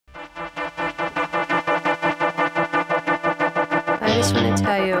just want to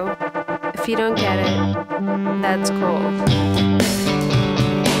tell you, if you don't get it, that's cool.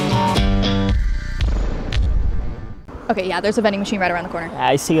 Okay, yeah, there's a vending machine right around the corner.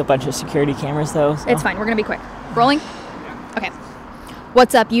 I see a bunch of security cameras though. So. It's fine, we're gonna be quick. Rolling? Okay.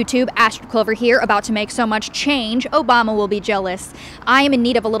 What's up, YouTube? Astrid Clover here, about to make so much change, Obama will be jealous. I am in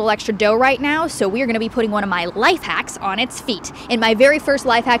need of a little extra dough right now, so we are gonna be putting one of my life hacks on its feet. In my very first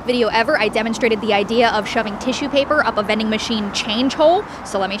life hack video ever, I demonstrated the idea of shoving tissue paper up a vending machine change hole,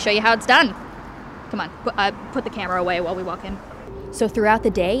 so let me show you how it's done. Come on, put the camera away while we walk in. So throughout the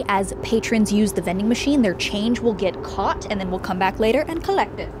day, as patrons use the vending machine, their change will get caught, and then we'll come back later and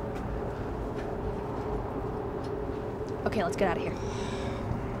collect it. Okay, let's get out of here.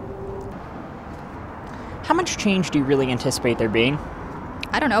 How much change do you really anticipate there being?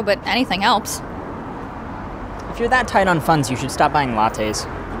 I don't know, but anything helps. If you're that tight on funds, you should stop buying lattes.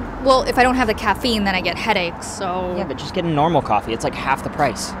 Well, if I don't have the caffeine, then I get headaches, so... Yeah, but just get a normal coffee. It's like half the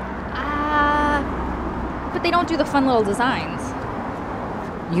price. But they don't do the fun little designs.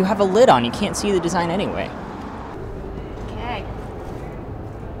 You have a lid on. You can't see the design anyway. Okay.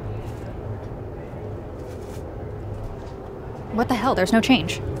 What the hell? There's no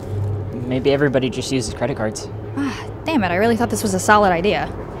change. Maybe everybody just uses credit cards. Ah, damn it. I really thought this was a solid idea.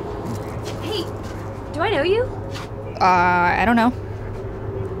 Hey, do I know you? I don't know.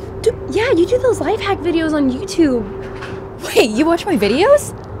 Yeah, you do those life hack videos on YouTube. Wait, you watch my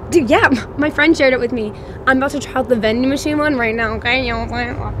videos? Dude, yeah, my friend shared it with me. I'm about to try out the vending machine one right now, okay? Oh.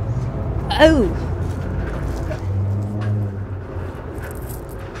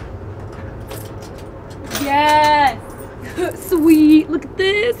 Yes! Sweet, look at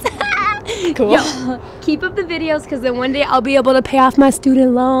this. Cool. Yo, keep up the videos, because then one day I'll be able to pay off my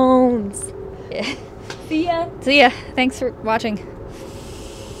student loans. Yeah. See ya. See ya. Thanks for watching.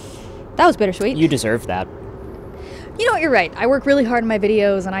 That was bittersweet. You deserve that. You know what, you're right. I work really hard in my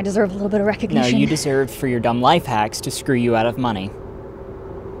videos, and I deserve a little bit of No, recognition. you deserved for your dumb life hacks to screw you out of money.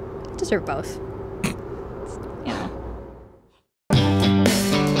 I deserve both.